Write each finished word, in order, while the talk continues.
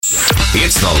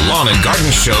It's the Lawn and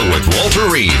Garden Show with Walter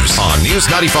Reeves on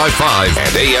News 95.5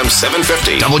 and AM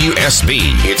 750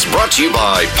 WSB. It's brought to you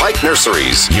by Pike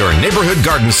Nurseries, your neighborhood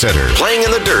garden center, playing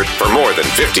in the dirt for more than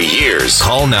 50 years.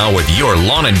 Call now with your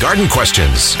lawn and garden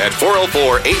questions at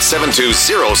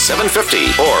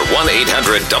 404-872-0750 or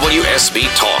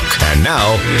 1-800-WSB-TALK. And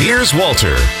now, here's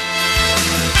Walter.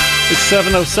 It's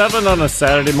 7:07 on a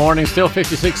Saturday morning, still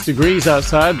 56 degrees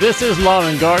outside. This is Lawn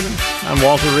and Garden. I'm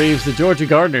Walter Reeves, the Georgia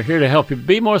Gardener, here to help you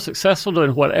be more successful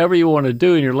doing whatever you want to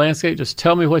do in your landscape. Just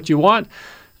tell me what you want,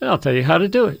 and I'll tell you how to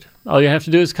do it. All you have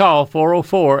to do is call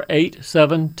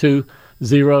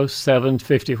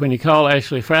 404-872-0750. When you call,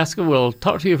 Ashley Frasca will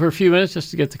talk to you for a few minutes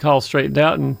just to get the call straightened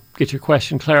out and get your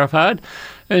question clarified.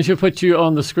 And she'll put you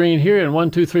on the screen here in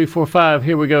 1, 2, 3, 4, 5.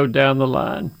 Here we go down the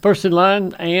line. First in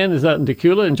line, Ann is out in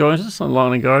Decula and joins us on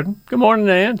Lawn and Garden. Good morning,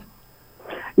 Ann.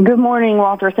 Good morning,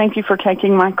 Walter. Thank you for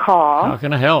taking my call. How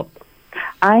can I help?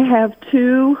 I have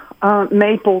two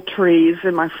maple trees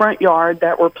in my front yard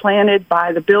that were planted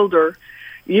by the builder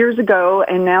years ago,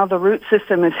 and now the root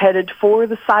system is headed for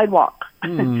the sidewalk.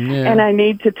 And I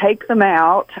need to take them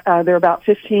out. They're about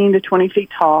 15 to 20 feet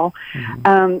tall.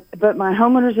 But my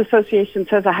homeowners association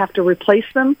says I have to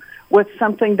replace them with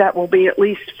something that will be at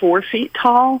least 4 feet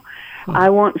tall. I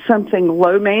want something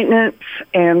low maintenance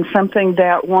and something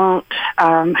that won't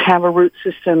have a root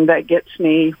system that gets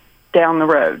me down the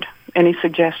road. Any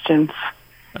suggestions?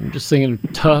 I'm just thinking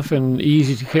tough and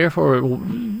easy to care for.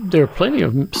 There are plenty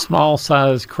of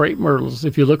small-sized crepe myrtles.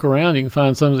 If you look around, you can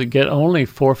find some that get only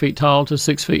 4 feet tall to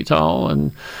 6 feet tall.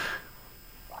 And,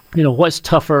 you know, what's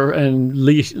tougher and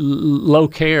more low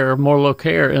care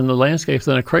in the landscape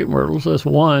than a crepe myrtle? So that's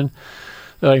one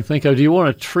that I can think of. Do you want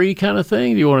a tree kind of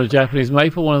thing? Do you want a Japanese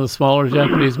maple, one of the smaller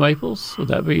Japanese maples? Would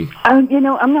that be? You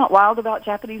know, I'm not wild about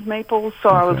Japanese maples, so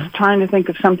I was trying to think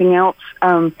of something else.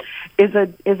 Is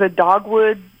a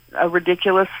dogwood a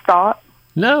ridiculous thought?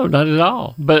 No, not at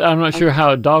all. But I'm not sure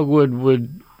how a dogwood would.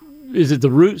 Is it the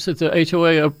roots that the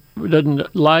HOA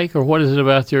doesn't like, or what is it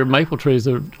about your maple trees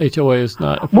the HOA is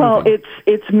not approving? Well,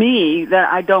 it's me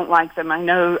that I don't like them. I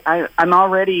know I'm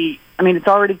already. I mean, it's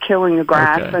already killing the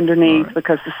grass underneath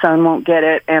because the sun won't get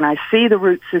it, and I see the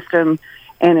root system,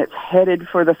 and it's headed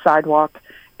for the sidewalk,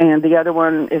 and the other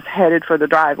one is headed for the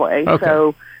driveway.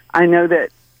 So I know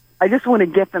that I just want to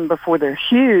get them before they're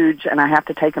huge, and I have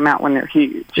to take them out when they're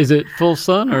huge. Is it full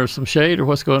sun or some shade, or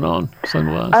what's going on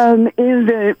sun-wise? In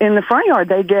the front yard,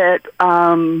 they get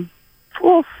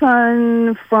full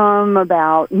sun from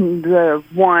about the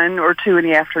 1 or 2 in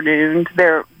the afternoon.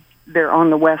 They're on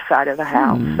the west side of the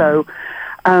house, so.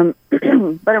 But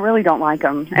I really don't like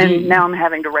them, and now I'm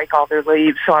having to rake all their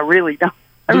leaves, so I really don't.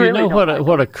 Do you know what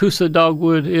a Kousa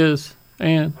dogwood is,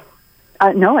 Ann?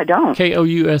 No, I don't.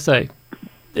 Kousa.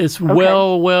 It's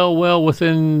well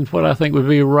within what I think would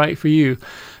be right for you.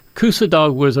 Kousa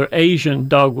dogwoods are Asian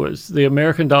dogwoods. The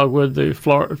American dogwood, the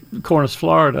Cornus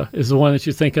florida, is the one that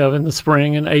you think of in the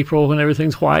spring and April when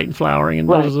everything's white and flowering, and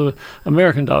those are the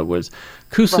American dogwoods.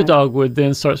 Kousa dogwood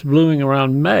then starts blooming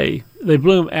around May. They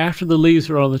bloom after the leaves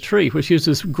are on the tree, which gives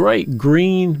this great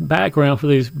green background for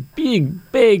these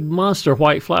big monster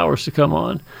white flowers to come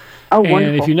on. Oh, and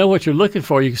wonderful. if you know what you're looking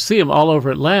for, you can see them all over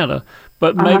Atlanta.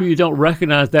 But maybe you don't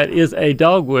recognize that is a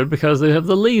dogwood because they have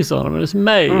the leaves on them, and it's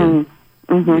May. And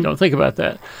you don't think about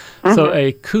that. So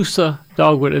a Kousa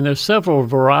dogwood, and there's several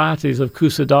varieties of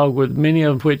Kousa dogwood, many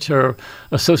of which are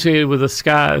associated with the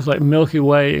skies, like Milky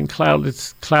Way and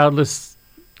cloudless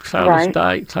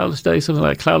day, something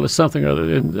like cloudless something or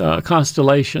other, and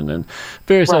constellation, and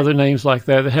various other names like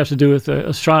that have to do with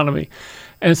astronomy.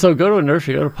 And so go to a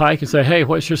nursery, go to Pike, and say, hey,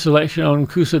 what's your selection on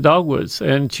Kousa dogwoods?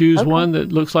 And choose one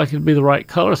that looks like it'd be the right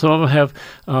color. Some of them have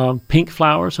pink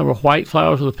flowers. Some are white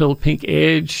flowers with a pale pink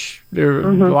edge. There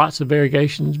are lots of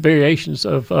variations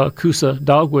of Kousa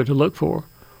dogwood to look for.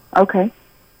 Okay.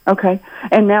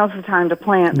 And now's the time to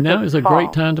plant. Now is a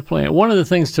great time to plant. One of the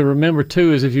things to remember,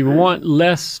 too, is if you want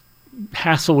less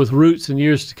hassle with roots in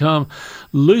years to come,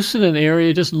 loosen an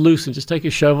area, just take a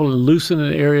shovel and loosen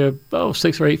an area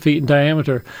 6 or 8 feet in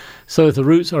diameter so that the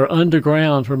roots are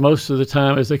underground for most of the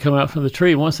time as they come out from the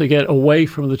tree. Once they get away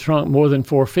from the trunk more than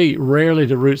 4 feet, rarely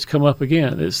do roots come up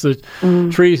again. It's the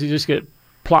trees that just get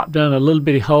plopped down a little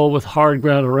bitty hole with hard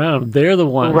ground around them. They're the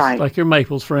ones, like your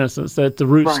maples, for instance, that the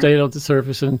roots stayed on the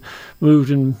surface and moved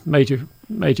and made you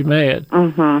mad.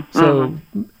 So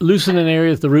loosen an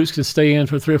area that the roots can stay in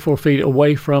for 3 or 4 feet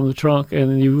away from the trunk,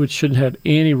 and you shouldn't have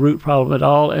any root problem at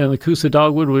all. And the Kousa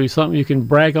dogwood will be something you can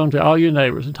brag on to all your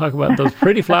neighbors and talk about those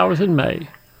pretty flowers in May.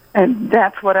 And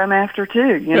that's what I'm after,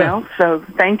 too, you know. So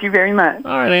thank you very much.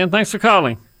 All right, Ann, thanks for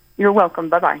calling. You're welcome.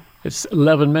 Bye-bye. It's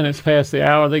 11 minutes past the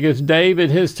hour. That gives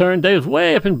David his turn. David's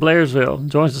way up in Blairsville.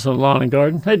 Joins us on Lawn and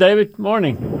Garden. Hey, David.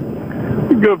 Morning.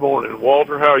 Good morning,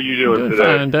 Walter. How are you doing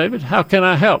today? Fine, David. How can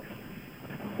I help?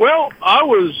 Well, I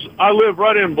live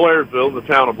right in Blairsville, the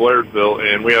town of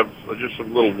Blairsville, and we have just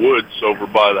some little woods over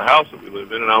by the house that we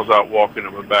live in. And I was out walking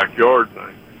in my backyard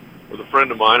with a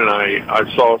friend of mine, and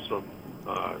I saw some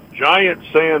giant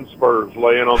sand spurs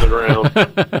laying on the ground.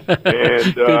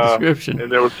 And, good description.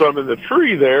 And there was some in the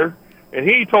tree there, and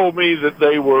he told me that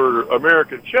they were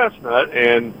American chestnut,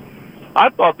 and I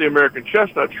thought the American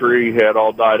chestnut tree had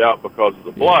all died out because of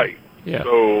the blight. Yeah.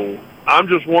 So I'm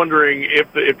just wondering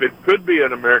if it could be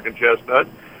an American chestnut,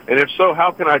 and if so,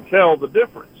 how can I tell the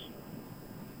difference?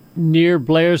 Near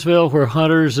Blairsville, where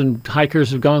hunters and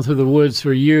hikers have gone through the woods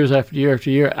for years after year after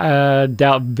year, I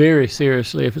doubt very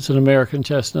seriously if it's an American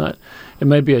chestnut. It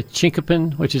may be a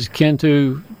chinkapin, which is akin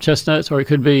to chestnuts, or it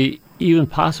could be even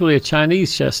possibly a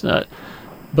Chinese chestnut.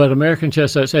 But American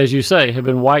chestnuts, as you say, have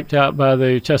been wiped out by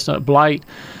the chestnut blight.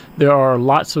 There are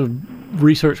lots of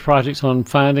research projects on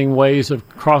finding ways of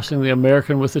crossing the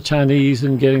American with the Chinese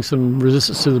and getting some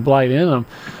resistance to the blight in them,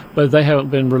 but they haven't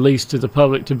been released to the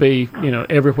public to be,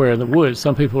 everywhere in the woods.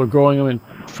 Some people are growing them and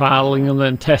trialing them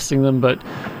and testing them, but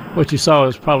what you saw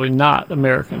is probably not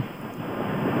American.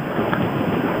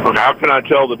 Well, how can I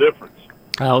tell the difference?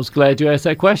 I was glad you asked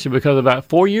that question because about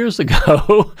 4 years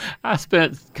ago, I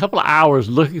spent a couple of hours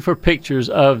looking for pictures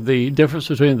of the difference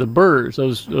between the burrs,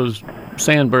 those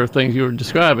sandbur things you were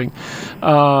describing,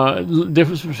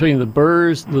 difference between the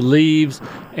burrs, the leaves,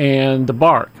 and the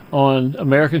bark on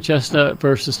American chestnut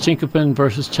versus chinkapin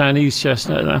versus Chinese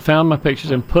chestnut. And I found my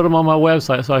pictures and put them on my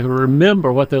website so I could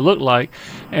remember what they look like.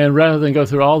 And rather than go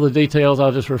through all the details,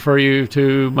 I'll just refer you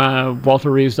to my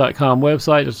walterreeves.com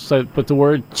website. Just say, put the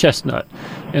word chestnut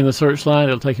in the search line.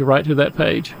 It'll take you right to that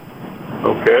page.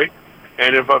 Okay.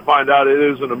 And if I find out it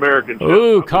is an American chestnut,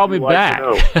 ooh, call me back.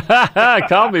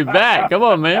 Call me back. Come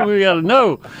on, man. We got to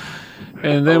know.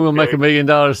 And then we'll make $1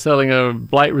 million selling a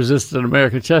blight-resistant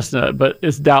American chestnut, but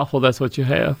it's doubtful that's what you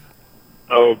have.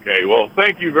 Okay. Well,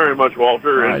 thank you very much,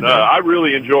 Walter. And I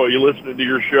really enjoy you listening to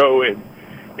your show,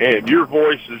 and your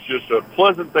voice is just a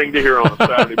pleasant thing to hear on a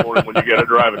Saturday morning when you got to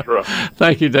drive a truck.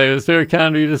 Thank you, David. It's very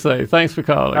kind of you to say. Thanks for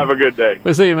calling. Have a good day.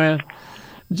 We'll see you, man.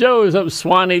 Joe is up in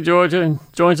Swanee, Georgia, and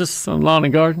joins us on Lawn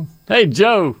and Garden. Hey,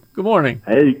 Joe. Good morning.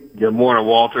 Hey, good morning,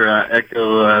 Walter. I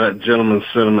echo that gentleman's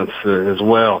sentiments as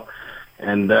well.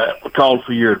 And I called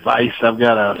for your advice. I've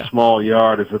got a small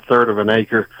yard. It's a third of an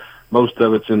acre. Most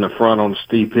of it's in the front on a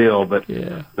steep hill, but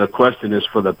the question is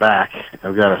for the back.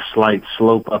 I've got a slight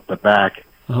slope up the back,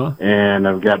 and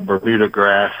I've got Bermuda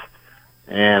grass,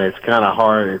 and it's kind of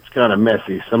hard. It's kind of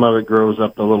messy. Some of it grows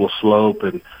up the little slope,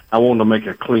 and I want to make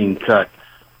a clean cut.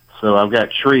 So I've got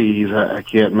trees. I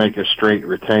can't make a straight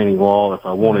retaining wall if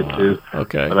I wanted to.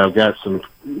 Okay. But I've got some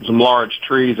large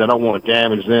trees. I don't want to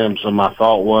damage them. So my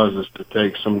thought was to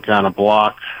take some kind of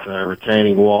block,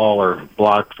 retaining wall or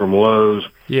block from Lowe's.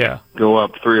 Yeah. Go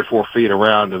up 3 or 4 feet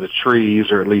around to the trees,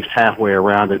 or at least halfway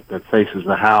around it that faces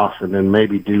the house, and then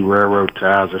maybe do railroad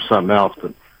ties or something else.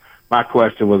 But my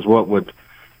question was, what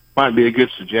might be a good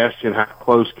suggestion? How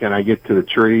close can I get to the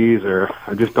trees, or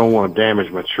I just don't want to damage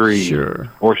my trees?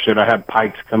 Sure. Or should I have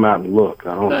pikes come out and look?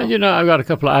 I don't know. I've got a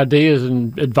couple of ideas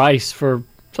and advice for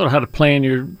sort of how to plan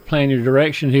your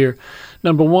direction here.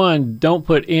 Number one, don't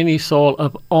put any soil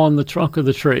up on the trunk of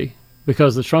the tree,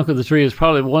 because the trunk of the tree is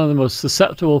probably one of the most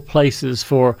susceptible places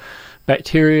for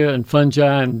bacteria and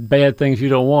fungi and bad things you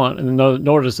don't want, and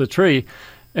nor does the tree.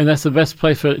 And that's the best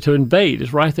place for it to invade,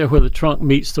 is right there where the trunk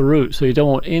meets the root. So you don't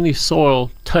want any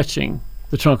soil touching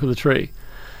the trunk of the tree.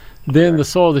 Then the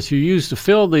soil that you use to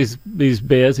fill these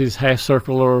beds, these half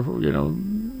circle, or, I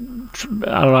don't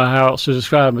know how else to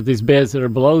describe them, but these beds that are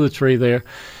below the tree there,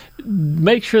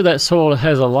 make sure that soil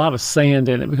has a lot of sand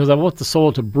in it, because I want the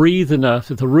soil to breathe enough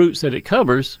that the roots that it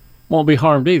covers won't be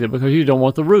harmed either, because you don't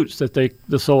want the roots that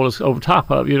the soil is over top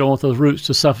of. You don't want those roots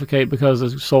to suffocate because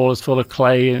the soil is full of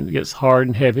clay and it gets hard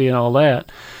and heavy and all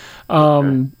that.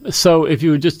 So if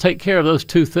you would just take care of those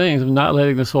two things of not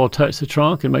letting the soil touch the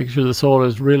trunk and making sure the soil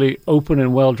is really open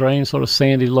and well drained, sort of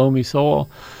sandy, loamy soil,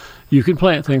 you can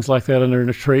plant things like that under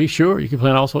a tree. Sure, you can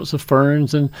plant all sorts of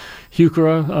ferns and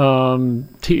heuchera,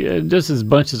 just as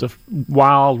bunches of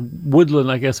wild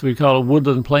woodland, I guess we'd call it,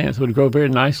 woodland plants would grow very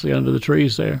nicely under the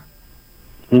trees there.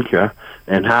 Okay.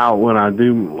 And how, when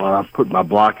I put my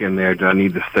block in there, do I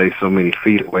need to stay so many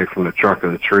feet away from the trunk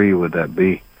of the tree? Would that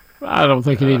be? I don't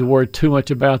think you need to worry too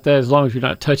much about that. As long as you're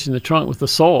not touching the trunk with the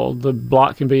soil, the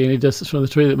block can be any distance from the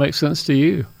tree that makes sense to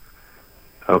you.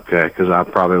 Okay, because I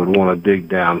probably would want to dig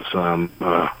down some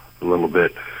a little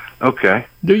bit. Okay.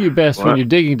 Do your best when you're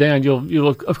digging down. You'll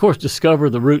of course discover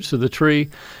the roots of the tree,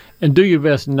 and do your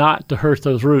best not to hurt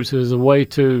those roots. There's a way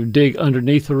to dig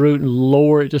underneath the root and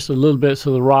lower it just a little bit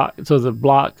so the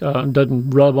block doesn't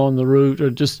rub on the root, or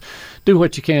just do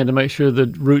what you can to make sure the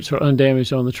roots are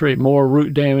undamaged on the tree. More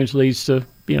root damage leads to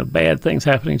bad things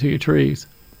happening to your trees.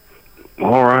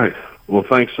 All right. Well,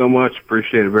 thanks so much.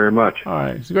 Appreciate it very much. All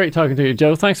right. It's great talking to you,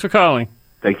 Joe. Thanks for calling.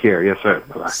 Take care. Yes, sir.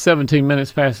 Bye-bye. 17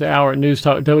 minutes past the hour at News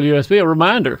Talk WSB. A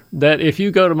reminder that if you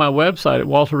go to my website at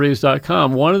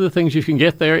walterreeves.com, one of the things you can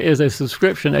get there is a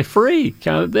subscription, a free,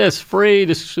 count it this,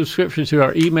 free subscription to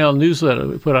our email newsletter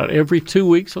we put out every 2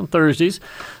 weeks on Thursdays.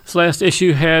 This last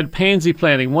issue had pansy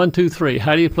planting, 1, 2, 3.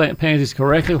 How do you plant pansies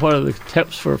correctly? What are the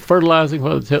tips for fertilizing?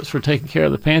 What are the tips for taking care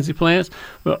of the pansy plants?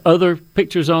 Well, other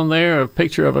pictures on there, a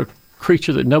picture of a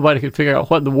creature that nobody could figure out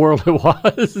what in the world it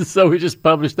was. So we just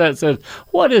published that and said,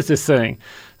 what is this thing?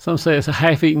 Some say it's a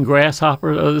half-eaten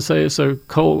grasshopper. Others say it's a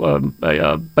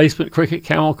basement cricket,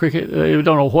 camel cricket. We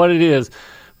don't know what it is.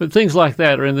 But things like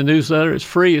that are in the newsletter. It's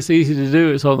free. It's easy to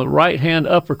do. It's on the right-hand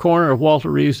upper corner of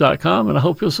walterreeves.com, and I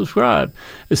hope you'll subscribe.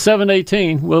 It's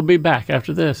 7:18. We'll be back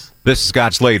after this. This is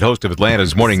Scott Slade, host of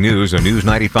Atlanta's Morning News on News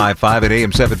 95.5 at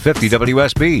AM 750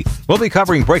 WSB. We'll be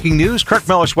covering breaking news, Kirk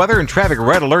Mellish weather, and traffic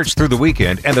red alerts through the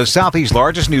weekend. And the Southeast's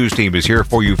largest news team is here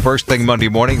for you first thing Monday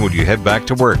morning when you head back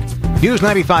to work. News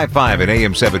 95.5 at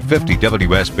AM 750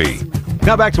 WSB.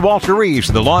 Now back to Walter Reeves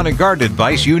and the lawn and garden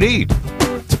advice you need.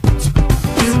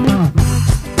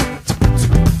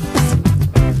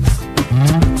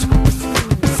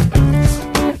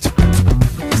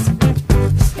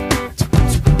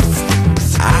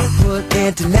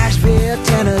 To Nashville,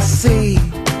 Tennessee.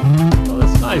 Oh,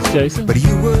 that's nice, Jason. But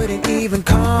you wouldn't even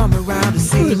come around to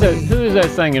see Who is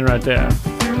that singing right there?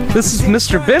 This is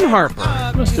Mr. Ben Harper.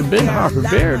 Mr. Ben Harper.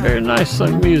 Very, very nice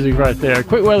music right there.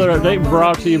 Quick weather update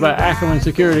brought to you by Ackerman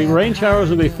Security. Rain showers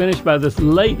will be finished by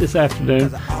late this afternoon.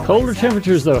 Colder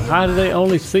temperatures, though. High today,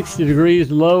 only 60 degrees.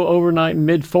 Low overnight,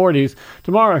 mid-40s.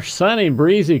 Tomorrow, sunny,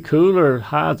 breezy, cooler.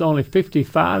 Highs only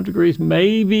 55 degrees,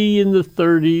 maybe in the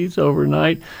 30s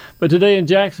overnight. But today in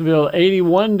Jacksonville,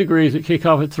 81 degrees at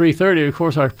kickoff at 3:30. Of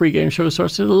course, our pregame show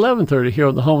starts at 11:30 here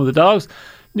on the home of the Dogs.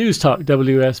 News Talk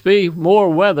WSB. More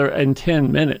weather in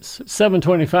 10 minutes.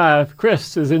 7:25.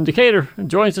 Chris is in Decatur and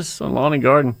joins us on Lawn and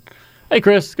Garden. Hey,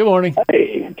 Chris. Good morning.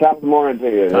 Hey, top of the morning to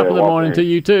you. Top of the morning to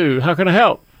you, too. How can I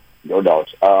help? Go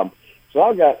Dogs. So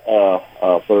I've got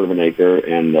a third of an acre,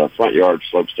 and the front yard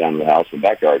slopes down to the house. The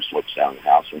backyard slopes down to the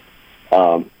house.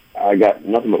 And, I got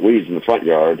nothing but weeds in the front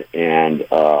yard, and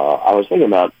I was thinking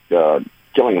about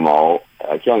killing them all,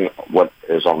 killing what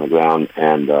is on the ground,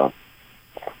 and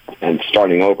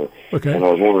starting over. Okay. And I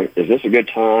was wondering, is this a good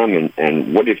time?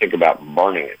 And what do you think about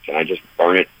burning it? Can I just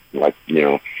burn it, like,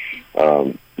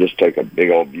 just take a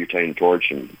big old butane torch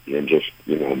and just,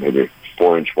 maybe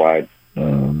 4-inch wide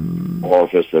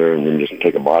orifice there, and then just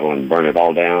take a bottle and burn it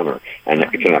all down?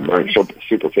 And can I burn it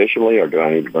superficially, or do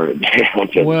I need to burn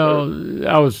it down? Well,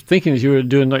 I was thinking as you were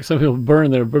doing, like some people burn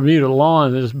their Bermuda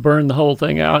lawn, they just burn the whole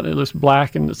thing out, and it looks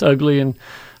black and it's ugly, and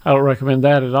I don't recommend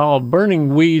that at all.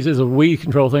 Burning weeds is a weed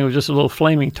control thing with just a little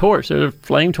flaming torch. There are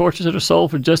flame torches that are sold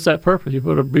for just that purpose. You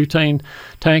put a butane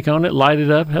tank on it, light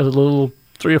it up, it has a little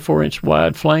 3 or 4 inch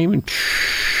wide flame, and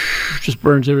just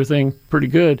burns everything pretty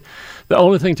good. The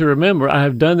only thing to remember, I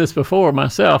have done this before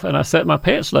myself, and I set my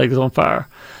pants legs on fire.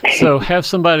 So have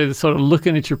somebody that's sort of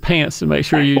looking at your pants to make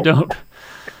sure you don't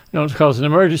cause an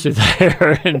emergency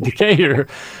there in Decatur.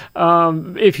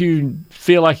 If you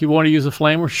feel like you want to use a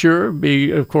flamer, sure.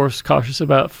 Be, of course, cautious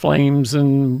about flames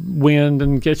and wind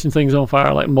and catching things on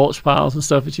fire like mulch piles and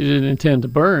stuff that you didn't intend to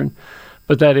burn.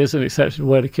 But that is an accepted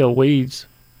way to kill weeds.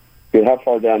 How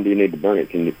far down do you need to burn it?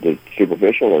 Can you do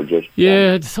superficial or just?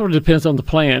 Yeah, it sort of depends on the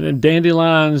plant. And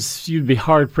dandelions, you'd be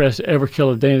hard-pressed to ever kill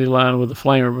a dandelion with a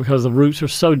flamer because the roots are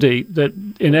so deep that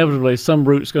inevitably some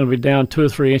root's going to be down 2 or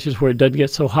 3 inches where it doesn't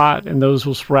get so hot, and those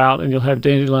will sprout, and you'll have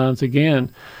dandelions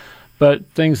again. But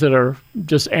things that are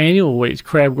just annual weeds,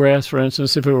 crabgrass, for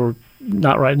instance, if it were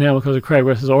not right now because the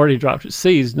crabgrass has already dropped its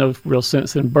seeds, no real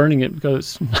sense in burning it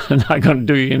because it's not going to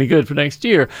do you any good for next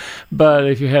year. But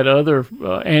if you had other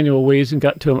annual weeds and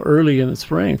got to them early in the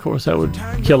spring, of course, that would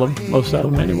kill them, most of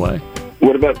them anyway.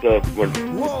 What about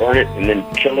burn it and then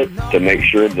kill it to make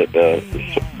sure that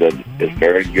it's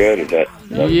very good? Is that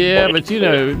yeah, but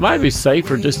it might be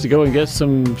safer just to go and get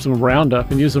some Roundup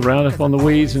and use the Roundup on the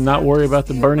weeds and not worry about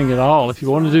the burning at all. If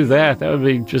you want to do that, that would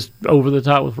be just over the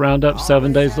top with Roundup.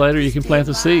 7 days later, you can plant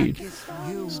the seed.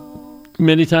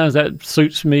 Many times that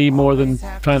suits me more than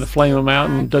trying to flame them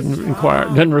out, and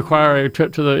doesn't require a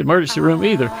trip to the emergency room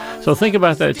either. So think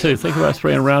about that too. Think about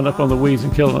spraying Roundup on the weeds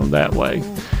and killing them that way.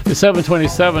 It's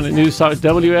 7:27 at News Talk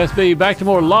WSB. Back to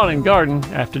more Lawn and Garden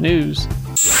after news.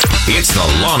 It's the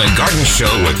Lawn and Garden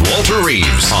Show with Walter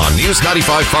Reeves on News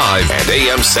 95.5 and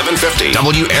AM 750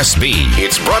 WSB.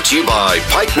 It's brought to you by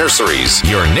Pike Nurseries,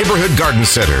 your neighborhood garden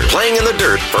center, playing in the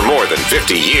dirt for more than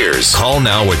 50 years. Call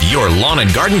now with your lawn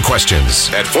and garden questions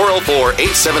at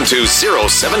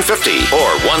 404-872-0750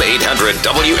 or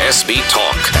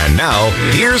 1-800-WSB-TALK. And now,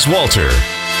 here's Walter.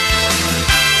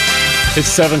 It's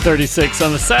 7:36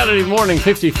 on a Saturday morning,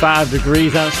 55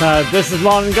 degrees outside. This is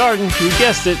Lawn and Garden. You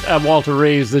guessed it. I'm Walter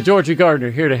Reeves, the Georgia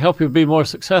Gardener, here to help you be more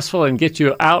successful and get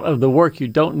you out of the work you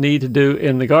don't need to do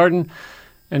in the garden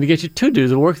and to get you to do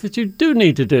the work that you do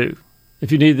need to do.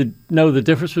 If you need to know the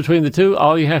difference between the two,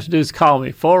 all you have to do is call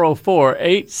me,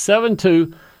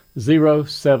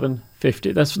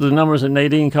 404-872-0750. That's the numbers that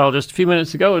Nadine called just a few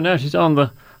minutes ago, and now she's on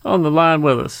the line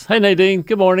with us. Hey, Nadine,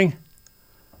 good morning.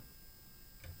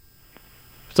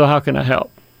 So how can I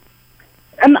help?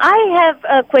 I have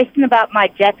a question about my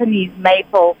Japanese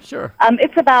maple. Sure.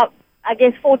 It's about, I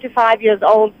guess, 4 to 5 years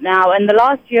old now, and the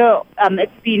last year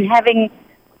it's been having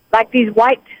like these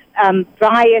white,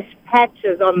 dryish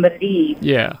patches on the leaves.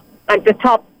 Yeah. Like the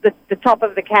top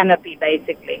of the canopy,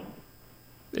 basically.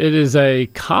 It is a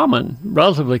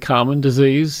relatively common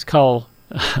disease called...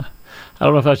 I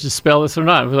don't know if I should spell this or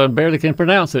not, because I barely can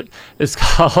pronounce it. It's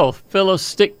called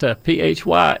Phyllostickta,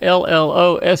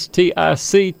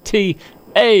 Phyllostickta.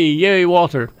 Yay,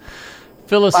 Walter.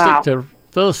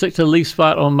 Phyllostickta leaf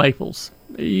spot on maples.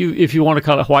 If you want to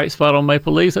call it white spot on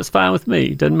maple leaves, that's fine with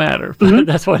me. Doesn't matter. But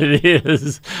that's what it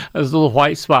is. Those little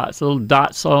white spots, little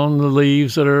dots on the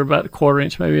leaves that are about a quarter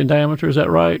inch maybe in diameter. Is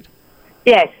that right?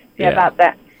 Yes, yeah. About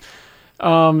that.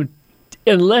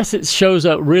 Unless it shows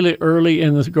up really early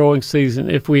in the growing season,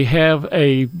 if we have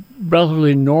a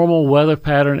relatively normal weather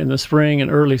pattern in the spring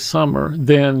and early summer,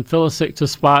 then Phyllostickta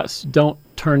spots don't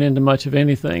turn into much of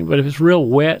anything. But if it's real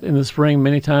wet in the spring,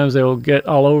 many times they will get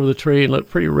all over the tree and look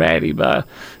pretty ratty by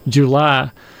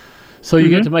July. So you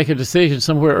get to make a decision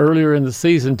somewhere earlier in the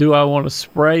season. Do I want to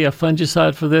spray a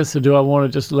fungicide for this, or do I want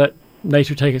to just let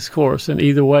nature take its course? And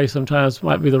either way sometimes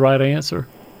might be the right answer.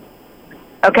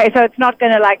 Okay, so it's not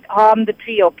going to like harm the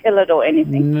tree or kill it or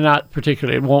anything? Not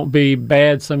particularly. It won't be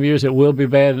bad some years. It will be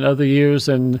bad in other years,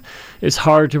 and it's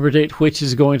hard to predict which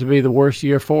is going to be the worst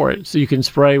year for it. So you can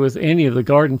spray with any of the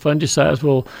garden fungicides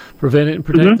will prevent it and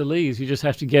protect the leaves. You just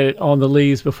have to get it on the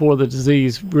leaves before the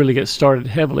disease really gets started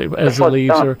heavily. As the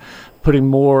leaves are putting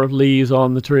more leaves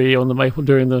on the tree, on the maple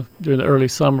during the early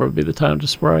summer would be the time to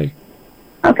spray.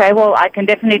 Okay, well, I can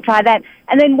definitely try that.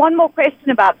 And then one more question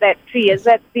about that tree is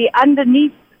that the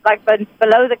underneath, like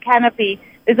below the canopy,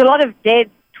 there's a lot of dead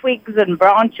twigs and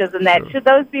branches and that. Sure. Should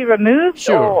those be removed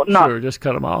or not? Sure, just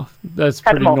cut them off. That's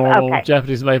pretty normal. Okay.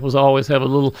 Japanese maples always have a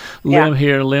little limb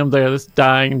here and a limb there that's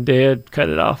dying and dead. Cut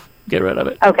it off. Get rid of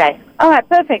it. Okay. All right,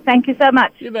 perfect. Thank you so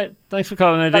much. You bet. Thanks for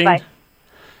calling, Nadine. Bye-bye.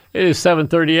 It is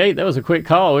 7:38. That was a quick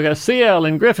call. We got CL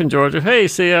in Griffin, Georgia. Hey,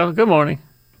 CL. Good morning.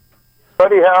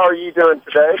 Buddy, how are you doing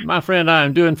today? My friend, I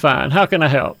am doing fine. How can I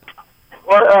help?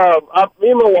 Well,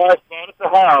 me and my wife bought us a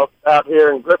house out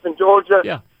here in Griffin, Georgia.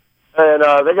 Yeah. And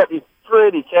they got these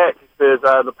pretty cactuses,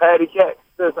 the patty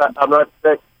cactuses. I'm not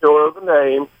exactly sure of the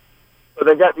name. But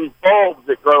they got these bulbs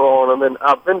that grow on them, and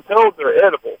I've been told they're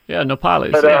edible. Yeah,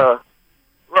 nopales. But,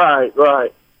 right.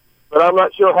 But I'm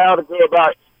not sure how to go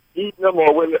about eating them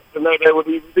or when they would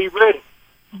even be ready.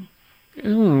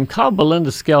 Call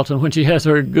Belinda Skelton when she has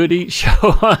her Good Eat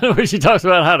show on, where she talks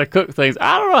about how to cook things.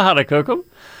 I don't know how to cook them.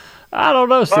 I don't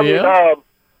know, CL.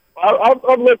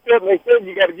 I've looked up and they said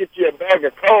you got to get you a bag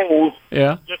of coals.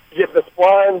 Yeah. Just to get the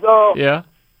splines off. Yeah.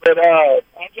 But I'm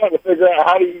trying to figure out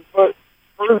how do you put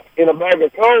fruit in a bag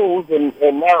of coals and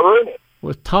not ruin it.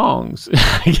 With tongs.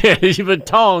 Yeah, you put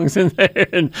tongs in there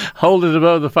and hold it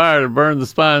above the fire to burn the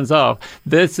spines off.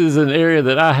 This is an area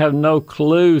that I have no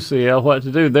clue, CL, what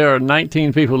to do. There are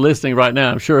 19 people listening right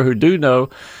now, I'm sure, who do know.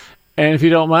 And if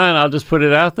you don't mind, I'll just put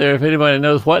it out there. If anybody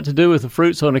knows what to do with the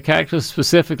fruits on a cactus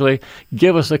specifically,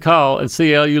 give us a call. And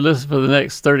CL, you listen for the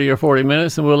next 30 or 40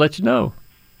 minutes, and we'll let you know.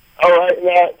 All right.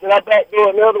 Now, can I back do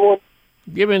another one?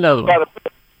 Give me another one. All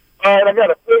right, I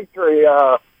got a fig tree.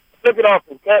 Took it off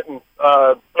from cutting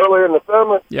earlier in the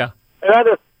summer. Yeah. And I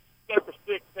just stuck the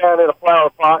sticks down in a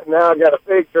flower pot, and now I got a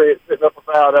fig tree that's sitting up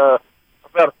about a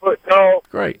foot tall.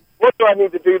 Great. What do I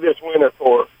need to do this winter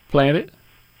for? Plant it.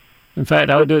 In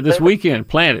fact, I would do it this weekend.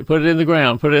 Plant it. Put it in the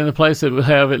ground. Put it in a place that would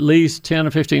have at least 10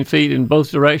 or 15 feet in both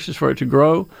directions for it to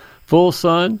grow. Full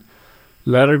sun.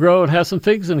 Let her grow and have some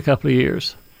figs in a couple of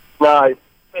years. Nice.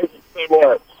 Thank you so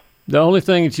much. The only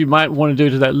thing that you might want to do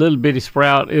to that little bitty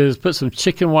sprout is put some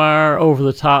chicken wire over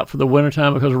the top for the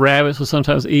wintertime, because rabbits will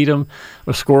sometimes eat them,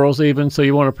 or squirrels even. So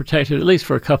you want to protect it at least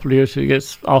for a couple of years till it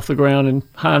gets off the ground and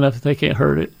high enough that they can't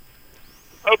hurt it.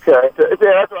 Okay. Yeah, that's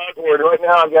what I was worried. Right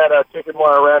now I got a chicken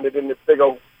wire around it in this big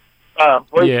old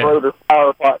brace rotor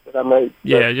flower pot that I made.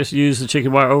 Yeah, just use the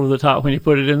chicken wire over the top when you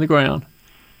put it in the ground.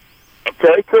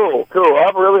 Okay, cool.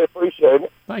 I really appreciate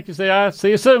it. Thank you, C.I.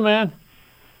 See you soon, man.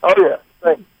 Oh, yeah.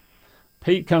 Thanks.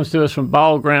 Pete comes to us from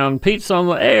Ball Ground. Pete's on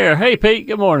the air. Hey, Pete,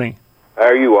 good morning. How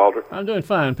are you, Walter? I'm doing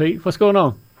fine, Pete. What's going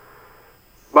on?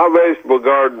 My vegetable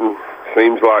garden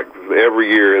seems like every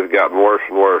year has gotten worse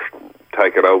and worse,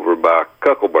 taken over by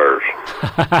cuckleburrs.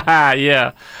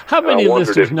 Yeah. How many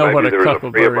listeners know what a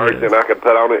cuckleburr is? And I could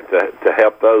put on it to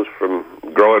help those from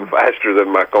growing faster than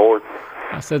my corn.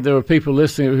 I said there were people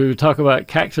listening who talk about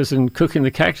cactus and cooking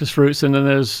the cactus fruits, and then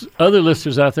there's other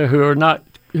listeners out there who are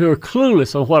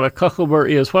clueless on what a cuckleburr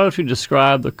is. Why don't you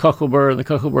describe the cuckleburr and the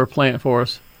cuckleburr plant for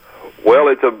us? Well,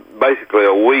 it's basically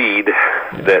a weed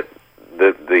that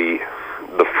the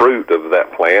fruit of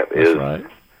that plant is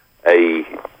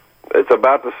it's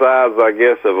about the size, I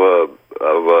guess, of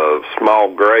a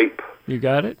small grape. You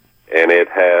got it. And it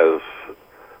has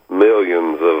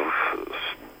millions of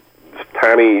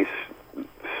tiny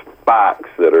spikes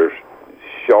that are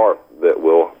sharp that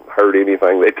will hurt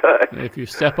anything they touch. If you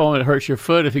step on it, it hurts your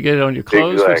foot. If you get it on your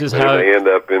clothes, exactly. Which is how they end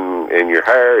up in your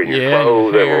hair, in your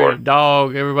clothes, your hair, everywhere.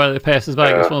 Dog, everybody that passes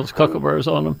by gets one of those cuckleburrs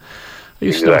on them. I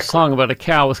used to know a song about a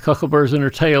cow with cuckleburrs in her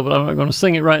tail, but I'm not going to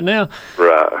sing it right now.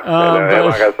 Right. And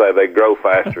like I say, they grow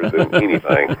faster than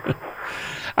anything.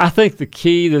 I think the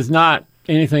key, there's not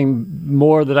anything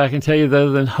more that I can tell you other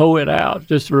than hoe it out.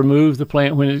 Just remove the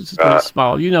plant when it's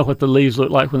small. You know what the leaves look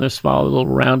like when they're small, the little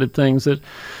rounded things that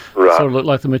sort of look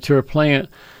like the mature plant.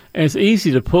 And it's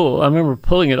easy to pull. I remember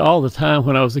pulling it all the time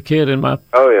when I was a kid in my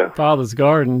father's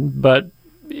garden. But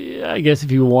I guess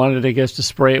if you wanted, to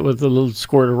spray it with a little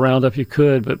squirt of Roundup, you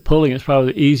could. But pulling is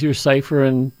probably easier, safer,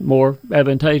 and more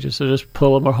advantageous. So just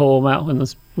pull them or hoe them out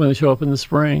when they show up in the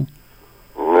spring.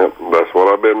 Yep, that's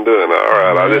what I've been doing. All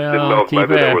right, I just didn't know if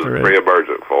maybe there was a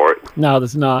reimbursement for it. No,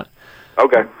 there's not.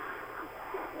 Okay.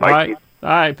 Thank you. All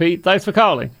right, Pete. Thanks for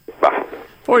calling. Bye.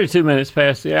 42 minutes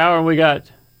past the hour, and we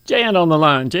got Jan on the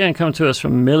line. Jan come to us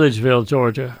from Milledgeville,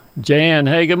 Georgia. Jan,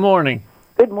 hey, good morning.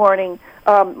 Good morning.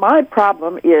 My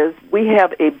problem is we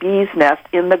have a bee's nest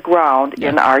in the ground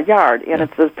in our yard, and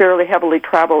it's a fairly heavily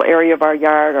traveled area of our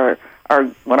yard. Or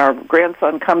when our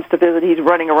grandson comes to visit, he's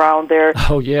running around there.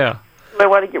 Oh, yeah. I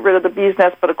want to get rid of the bee's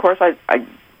nest, but of course,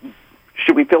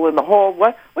 should we fill in the hole?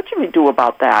 What should we do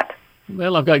about that?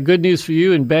 Well, I've got good news for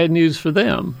you and bad news for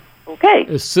them. Okay.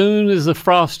 As soon as the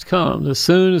frost comes, as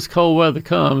soon as cold weather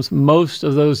comes, most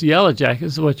of those yellow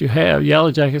jackets are what you have.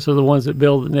 Yellow jackets are the ones that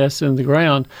build the nests in the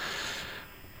ground.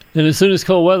 And as soon as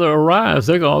cold weather arrives,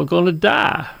 they're all going to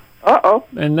die. Uh-oh.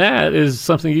 And that is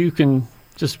something you can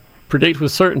just predict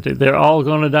with certainty. They're all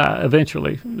going to die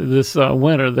eventually this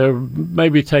winter. They'll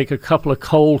maybe take a couple of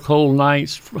cold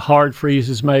nights, hard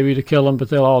freezes maybe to kill them, but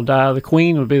they'll all die. The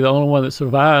queen would be the only one that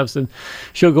survives, and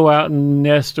she'll go out and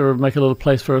nest or make a little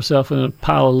place for herself in a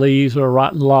pile of leaves or a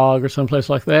rotten log or someplace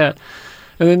like that.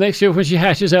 And then next year when she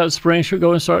hatches out in spring, she'll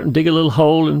go and start and dig a little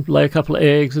hole and lay a couple of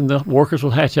eggs, and the workers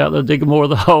will hatch out. They'll dig more of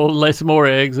the hole and lay some more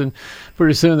eggs, and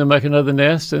pretty soon they'll make another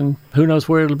nest, and who knows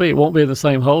where it'll be. It won't be in the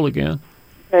same hole again.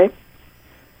 Okay.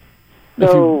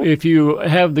 So, if you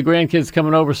have the grandkids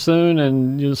coming over soon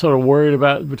and you're sort of worried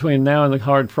about between now and the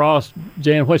hard frost,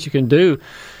 Jan, what you can do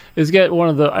is get one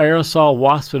of the aerosol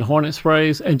wasp and hornet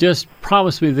sprays and just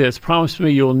promise me this. Promise me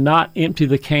you'll not empty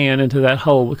the can into that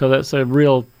hole, because that's a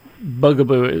real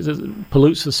bugaboo. It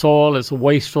pollutes the soil. It's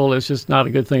wasteful. It's just not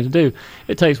a good thing to do.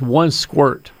 It takes one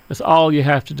squirt. That's all you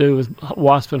have to do with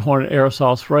wasp and hornet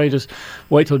aerosol spray. Just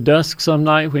wait till dusk some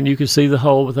night when you can see the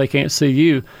hole but they can't see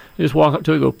you. You just walk up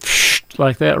to it, go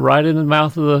like that, right in the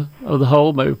mouth of the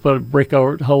hole. Maybe put a brick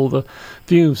over it to hold the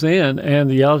fumes in, and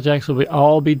the yellow jacks will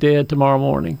all be dead tomorrow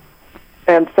morning.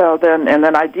 And so then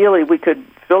ideally we could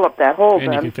fill up that hole.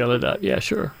 And you can fill it up. Yeah,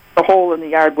 sure. The hole in the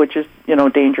yard, which is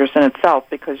dangerous in itself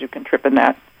because you can trip in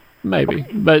that. Maybe,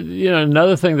 but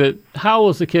another thing how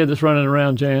old is the kid that's running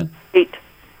around, Jan? 8.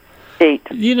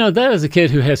 That is a kid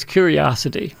who has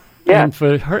curiosity. Yeah. And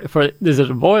is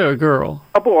it a boy or a girl?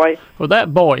 A boy. Well,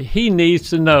 that boy, he needs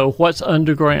to know what's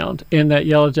underground in that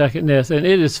yellow jacket nest, and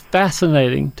it is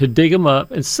fascinating to dig them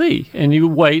up and see. And you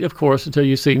wait, of course, until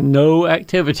you see no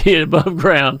activity above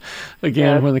ground.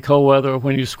 Again, when the cold weather or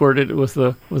when you squirted it with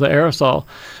the aerosol.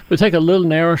 But take a little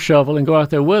narrow shovel and go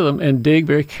out there with them and dig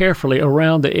very carefully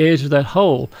around the edge of that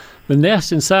hole. The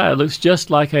nest inside looks just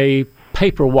like a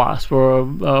paper wasp or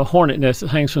a hornet nest that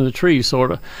hangs from the trees,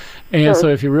 sort of. And so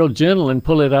if you're real gentle and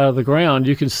pull it out of the ground,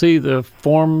 you can see the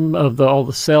form of all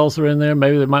the cells are in there.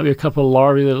 Maybe there might be a couple of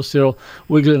larvae that are still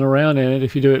wiggling around in it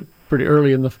if you do it pretty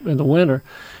early in the winter.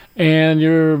 And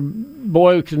your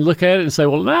boy can look at it and say,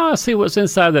 well, now I see what's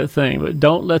inside that thing. But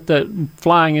don't let that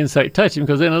flying insect touch him,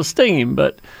 because then it'll sting him.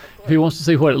 But if he wants to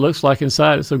see what it looks like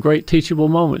inside, it's a great teachable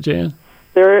moment, Jan.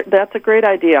 That's a great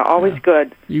idea. Always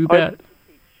good. You bet.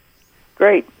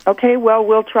 Great. Okay, well,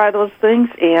 we'll try those things,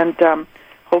 and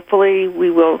hopefully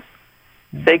we will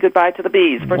say goodbye to the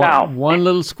bees for now. One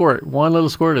little squirt. One little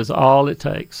squirt is all it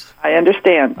takes. I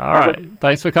understand. All right.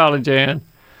 Thanks for calling, Jan.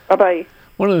 Bye-bye.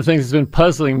 One of the things that's been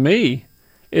puzzling me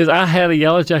is I had a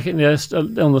yellow jacket nest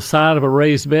on the side of a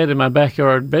raised bed in my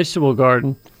backyard vegetable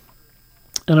garden,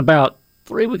 and about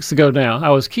 3 weeks ago now, I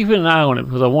was keeping an eye on it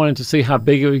because I wanted to see how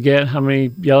big it would get, how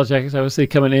many yellow jackets I would see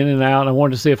coming in and out. I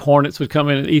wanted to see if hornets would come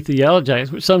in and eat the yellow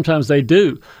jackets, which sometimes they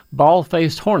do.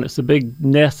 Bald-faced hornets, the big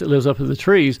nest that lives up in the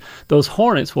trees, those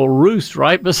hornets will roost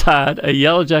right beside a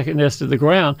yellow jacket nest in the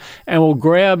ground and will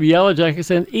grab yellow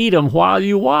jackets and eat them while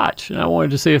you watch. And I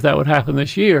wanted to see if that would happen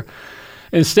this year.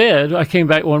 Instead, I came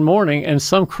back one morning and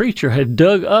some creature had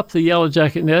dug up the yellow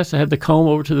jacket nest. I had the comb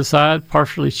over to the side,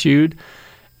 partially chewed.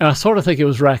 And I sort of think it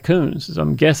was raccoons.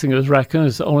 I'm guessing it was raccoons.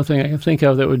 It's the only thing I can think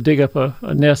of that would dig up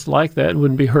a nest like that and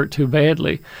wouldn't be hurt too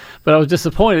badly. But I was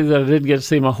disappointed that I didn't get to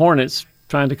see my hornets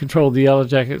trying to control the yellow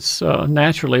jackets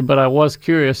naturally, but I was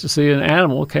curious to see an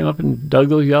animal came up and dug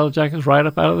those yellow jackets right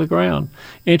up out of the ground.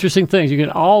 Interesting things. You can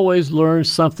always learn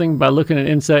something by looking at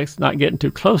insects, not getting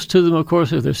too close to them, of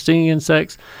course, if they're stinging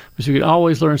insects, but you can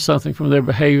always learn something from their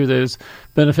behavior that is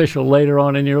beneficial later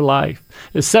on in your life.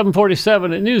 It's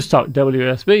 7:47 at News Talk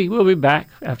WSB. We'll be back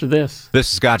after this. This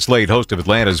is Scott Slade, host of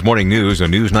Atlanta's Morning News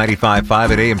on News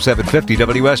 95.5 at AM 750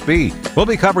 WSB. We'll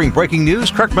be covering breaking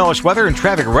news, Kirk Mellish weather, and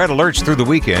traffic red alerts through the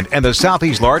weekend. And the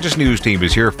Southeast's largest news team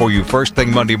is here for you first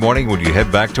thing Monday morning when you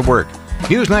head back to work.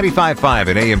 News 95.5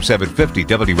 at AM 750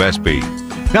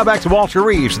 WSB. Now back to Walter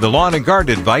Reeves and the lawn and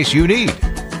garden advice you need.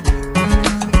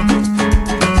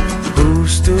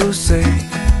 Who's to say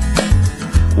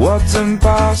what's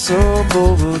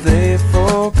impossible will they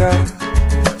forgot?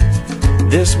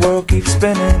 This world keeps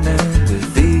spinning and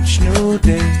with each new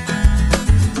day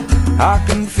I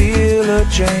can feel a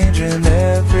change in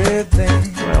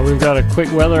everything. Well, we've got a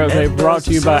quick weather update brought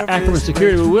to you by Ackerman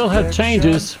Security. We will have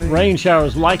changes. Rain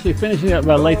showers likely finishing up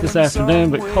by late this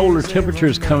afternoon, but colder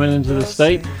temperatures coming into the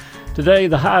state. Today,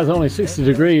 the high is only 60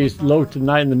 degrees, low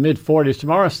tonight in the mid-40s.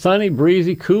 Tomorrow, sunny,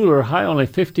 breezy, cooler, high only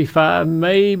 55,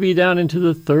 maybe down into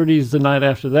the 30s the night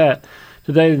after that.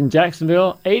 Today in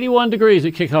Jacksonville, 81 degrees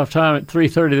at kickoff time at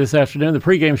 3:30 this afternoon. The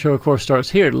pregame show, of course,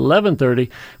 starts here at 11:30.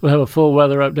 We'll have a full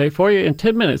weather update for you in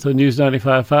 10 minutes on News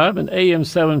 95.5 and AM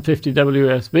 750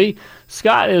 WSB.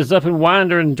 Scott is up in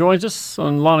Winder and joins us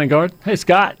on Lawn and Garden. Hey,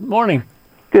 Scott. Morning.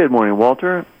 Good morning,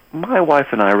 Walter. My wife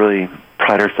and I really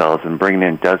pride ourselves in bringing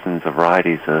in dozens of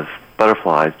varieties of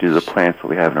butterflies due to the plants that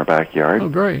we have in our backyard. Oh,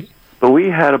 great. But we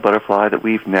had a butterfly that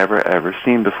we've never, ever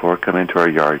seen before come into our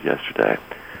yard yesterday.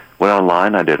 Went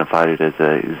online, identified it as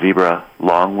a zebra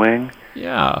longwing.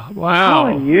 Yeah, wow. How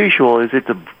unusual is it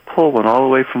to pull one all the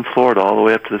way from Florida all the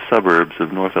way up to the suburbs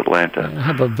of North Atlanta? I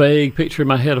have a vague picture in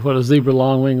my head of what a zebra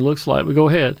longwing looks like, but go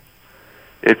ahead.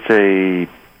 It's a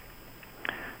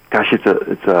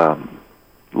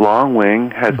long wing,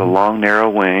 has a long,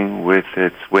 narrow wing with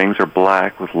its wings are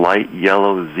black with light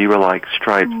yellow zebra-like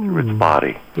stripes through its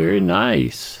body. Very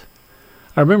nice.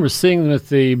 I remember seeing them at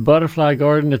the Butterfly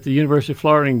Garden at the University of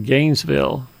Florida in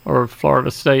Gainesville, or Florida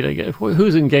State, I guess.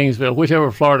 Who's in Gainesville?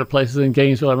 Whichever Florida place is in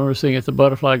Gainesville, I remember seeing it at the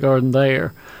Butterfly Garden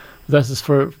there. That's as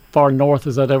far north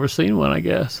as I'd ever seen one, I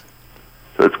guess.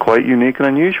 So it's quite unique and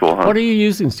unusual, huh? What are you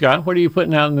using, Scott? What are you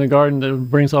putting out in the garden that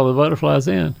brings all the butterflies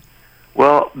in?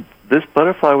 Well, this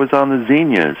butterfly was on the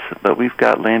zinnias, but we've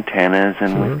got lantanas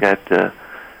and we've got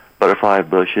butterfly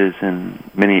bushes and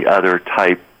many other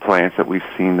type plants that we've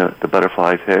seen the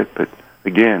butterflies hit. But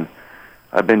again,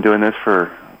 I've been doing this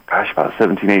for, about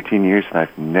 17, 18 years, and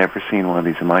I've never seen one of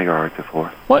these in my yard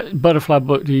before. What butterfly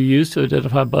book do you use to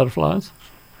identify butterflies?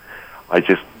 I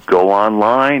just go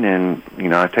online and,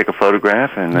 I take a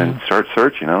photograph and then start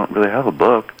searching. I don't really have a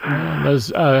book. I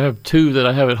have two that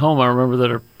I have at home, I remember,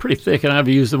 that are pretty thick, and I've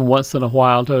used them once in a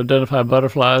while to identify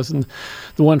butterflies. And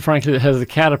the one, frankly, that has the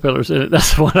caterpillars in it,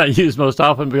 that's the one I use most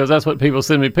often because that's what people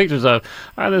send me pictures of.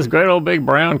 I have this great old big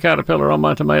brown caterpillar on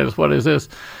my tomatoes. What is this?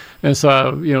 And so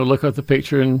I, look at the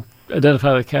picture and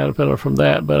identify the caterpillar from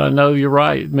that. But I know you're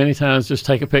right. Many times just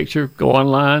take a picture, go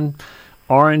online,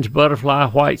 orange butterfly,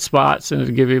 white spots, and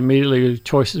it'll give you immediately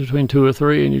choices between 2 or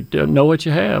 3, and you know what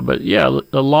you have. But yeah,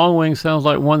 the longwing sounds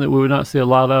like one that we would not see a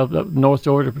lot of up North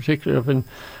Georgia, particularly up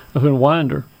in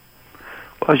Winder.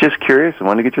 Well, I was just curious. I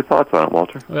wanted to get your thoughts on it,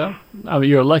 Walter. Well,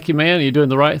 you're a lucky man. And you're doing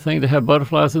the right thing to have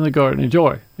butterflies in the garden.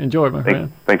 Enjoy, my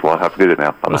friend. Thanks, Walter. Have a good day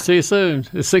now. Bye-bye. We'll see you soon.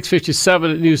 It's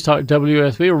 6:57 at News Talk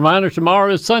WSB. Reminder,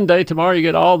 tomorrow is Sunday. Tomorrow you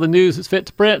get all the news that's fit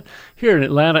to print here in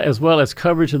Atlanta, as well as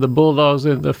coverage of the Bulldogs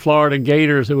and the Florida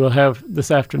Gators that we'll have this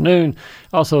afternoon.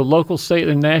 Also, local, state,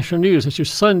 and national news. That's your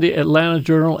Sunday Atlanta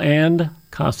Journal and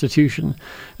Constitution.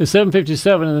 It's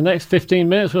 7:57. In the next 15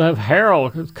 minutes, we'll have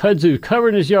Harold Kudzu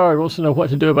covering his yard. Wants to know what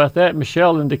to do about that.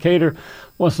 Michelle in Decatur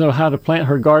wants to know how to plant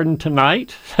her garden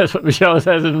tonight. That's what Michelle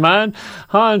has in mind.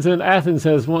 Hans in Athens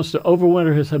wants to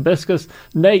overwinter his hibiscus.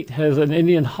 Nate has an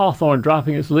Indian hawthorn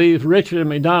dropping its leaves. Richard in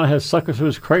McDonough has suckers for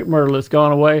his crepe myrtle that's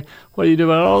gone away. What do you do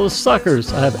about all the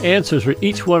suckers? I have answers for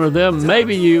each one of them.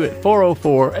 Maybe you at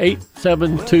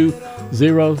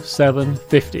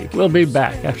 404-872-0750. We'll be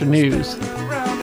back after news.